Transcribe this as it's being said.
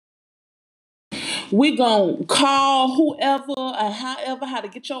We gonna call whoever or however how to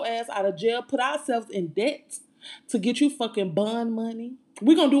get your ass out of jail, put ourselves in debt to get you fucking bond money.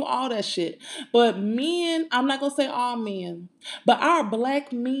 We gonna do all that shit. But men, I'm not gonna say all men, but our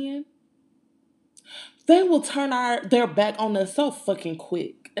black men, they will turn their back on us so fucking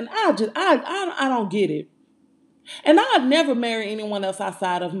quick. And I don't get it. And I'd never marry anyone else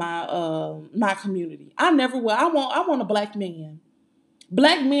outside of my community. I never will. I want a black man.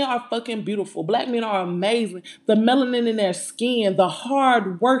 Black men are fucking beautiful. Black men are amazing. The melanin in their skin, the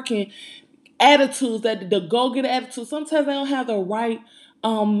hard working attitudes, that the go get attitude. Sometimes they don't have the right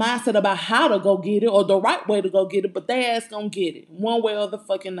mindset about how to go get it or the right way to go get it, but they ass gonna get it one way or the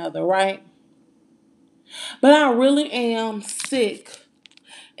fucking other, right? But I really am sick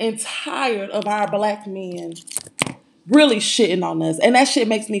and tired of our black men really shitting on us, and that shit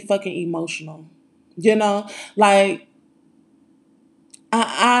makes me fucking emotional. You know, like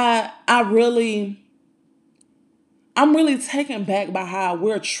I really, I'm really taken back by how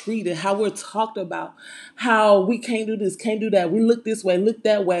we're treated, how we're talked about, how we can't do this, can't do that. We look this way, look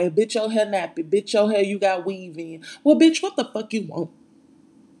that way. Bitch, your hair nappy. Bitch, your hair you got weave in. Well, bitch, what the fuck you want?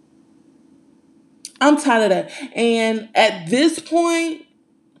 I'm tired of that. And at this point,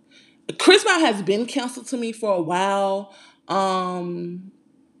 Chris Brown has been canceled to me for a while.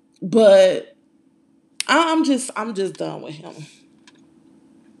 But I'm just done with him.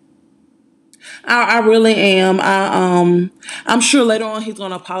 I really am. I'm sure later on he's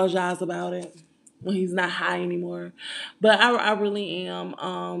gonna apologize about it when he's not high anymore. But I really am.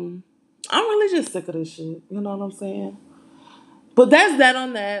 I'm really just sick of this shit. You know what I'm saying? But that's that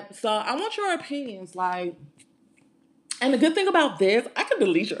on that. So I want your opinions. Like, and the good thing about this, I can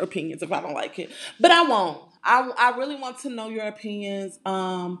delete your opinions if I don't like it, but I won't. I really want to know your opinions.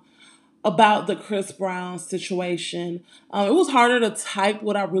 About the Chris Brown situation. It was harder to type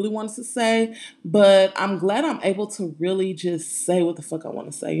what I really wanted to say, but I'm glad I'm able to really just say what the fuck I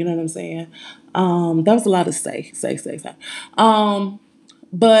want to say. You know what I'm saying? That was a lot to say.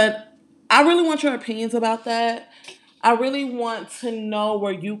 But I really want your opinions about that. I really want to know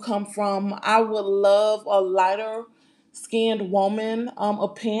where you come from. I would love a lighter skinned woman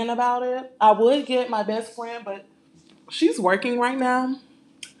opinion about it. I would get my best friend, but she's working right now.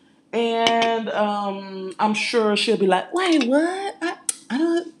 And I'm sure she'll be like, wait, what? I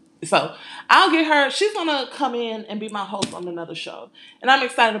don't. So I'll get her. She's gonna come in and be my host on another show, and I'm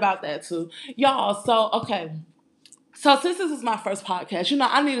excited about that too, y'all. So okay. So since this is my first podcast,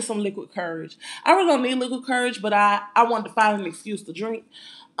 I needed some liquid courage. I really don't need liquid courage, but I wanted to find an excuse to drink.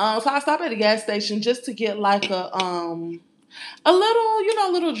 So I stopped at the gas station just to get like a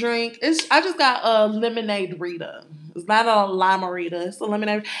little, little drink. I just got a lemonade Rita. It's not a lime Rita. It's a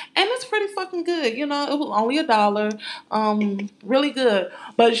lemonade, and it's pretty fucking good. It was only $1. Really good.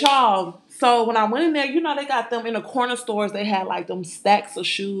 But y'all, so when I went in there, they got them in the corner stores. They had like them stacks of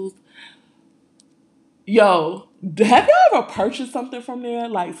shoes. Yo, have y'all ever purchased something from there,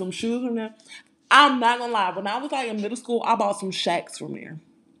 like some shoes from there? I'm not gonna lie. When I was like in middle school, I bought some Shacks from there.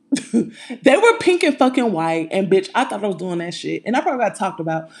 They were pink and fucking white, and bitch, I thought I was doing that shit, and I probably got talked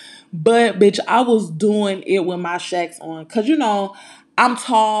about, but bitch, I was doing it with my Shacks on, cause I'm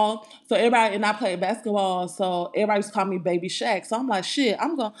tall, so everybody, and I played basketball, so everybody used to call me Baby Shaq. So I'm like, shit,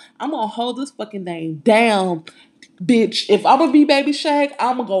 I'm gonna hold this fucking thing down, bitch. If I'm gonna be Baby Shaq,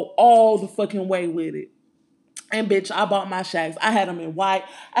 I'm gonna go all the fucking way with it. And bitch, I bought my Shacks. I had them in white.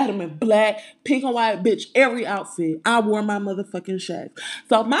 I had them in black, pink and white. Bitch, every outfit. I wore my motherfucking Shacks.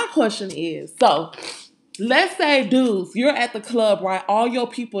 So my question is, let's say, dudes, you're at the club, right? All your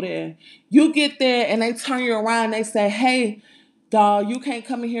people there. You get there and they turn you around and they say, hey, dog, you can't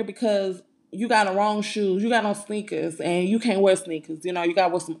come in here because you got the wrong shoes. You got no sneakers and you can't wear sneakers. You got to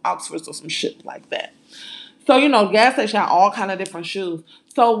wear some Oxfords or some shit like that. So, gas station have all kind of different shoes.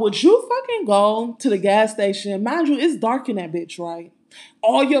 So, would you fucking go to the gas station? Mind you, it's dark in that bitch, right?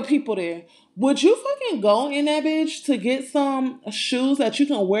 All your people there. Would you fucking go in that bitch to get some shoes that you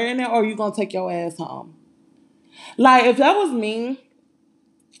can wear in there, or are you gonna take your ass home? Like, if that was me,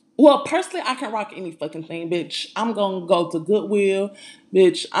 well, personally, I can rock any fucking thing, bitch. I'm gonna go to Goodwill,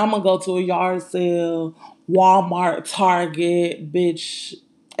 bitch. I'm gonna go to a yard sale, Walmart, Target, bitch,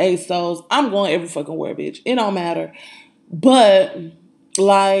 ASOS. I'm going every fucking where, bitch. It don't matter. But,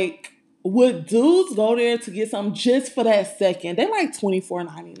 like, would dudes go there to get something just for that second? They're like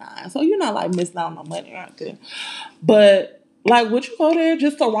 $24.99. So you're not like missing out on no money right there. But, like, would you go there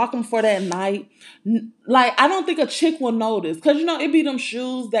just to rock them for that night? Like, I don't think a chick will notice. Because, it be them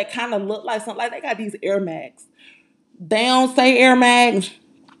shoes that kind of look like something. Like, they got these Air Max. They don't say Air Max.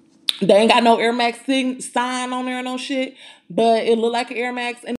 They ain't got no Air Max sign on there or no shit. But it look like an Air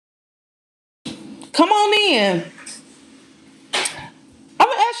Max. And Come on in. I'm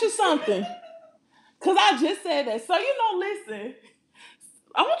gonna ask you something. Cause I just said that. So listen.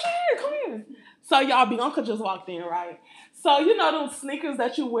 I want you here. Come here. So y'all, Bianca just walked in, right? So those sneakers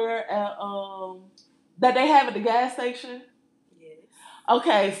that you wear at that they have at the gas station. Yes.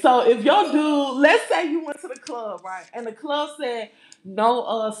 Okay, so if your dude, let's say you went to the club, right, and the club said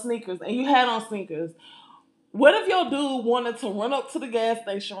no sneakers, and you had on sneakers. What if your dude wanted to run up to the gas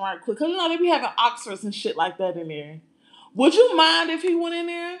station right quick? Cause they be having Oxfords and shit like that in there. Would you mind if he went in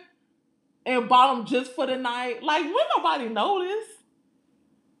there and bought them just for the night? Like, would nobody notice?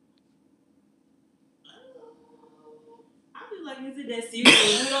 I feel like, is it that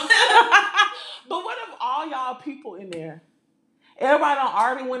serious? We don't have. But what if all y'all people in there? Everybody done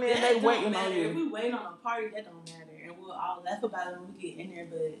already went in, they waiting on you. If we waiting on a party, that don't matter. And we'll all laugh about it when we get in there.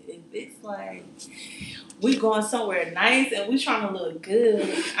 But if it's like we going somewhere nice and we trying to look good,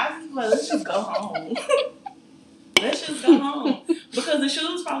 I just like, let's just go home. Let's just go home. Because the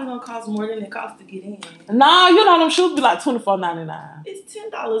shoes probably gonna cost more than it costs to get in. Nah, them shoes be like $24.99. It's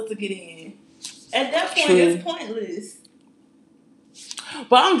 $10 to get in. At that point, True. it's pointless.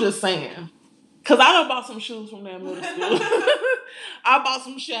 But I'm just saying. Cause I done bought some shoes from there in middle school. I bought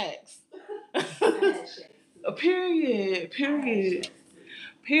some Shaqs. Period.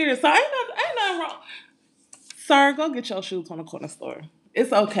 So ain't nothing wrong. Sir, go get your shoes from the corner store.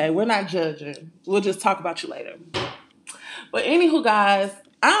 It's okay. We're not judging. We'll just talk about you later. But anywho, guys,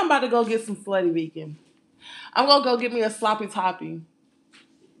 I'm about to go get some slutty vegan. I'm gonna go get me a sloppy toppy.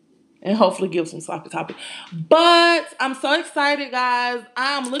 And hopefully give some sloppy toppy. But I'm so excited, guys.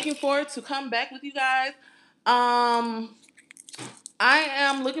 I'm looking forward to come back with you guys. I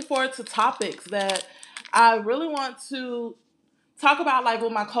am looking forward to topics that I really want to talk about, like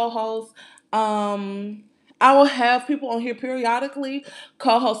with my co-hosts. I will have people on here periodically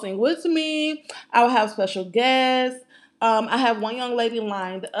co-hosting with me. I will have special guests. I have one young lady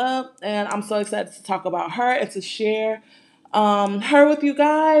lined up, and I'm so excited to talk about her and to share her with you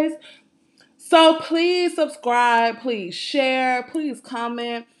guys. So please subscribe, please share, please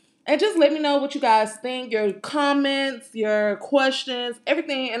comment, and just let me know what you guys think, your comments, your questions,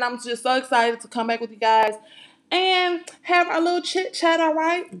 everything. And I'm just so excited to come back with you guys and have our little chit chat, all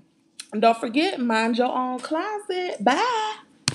right? And don't forget, mind your own closet. Bye.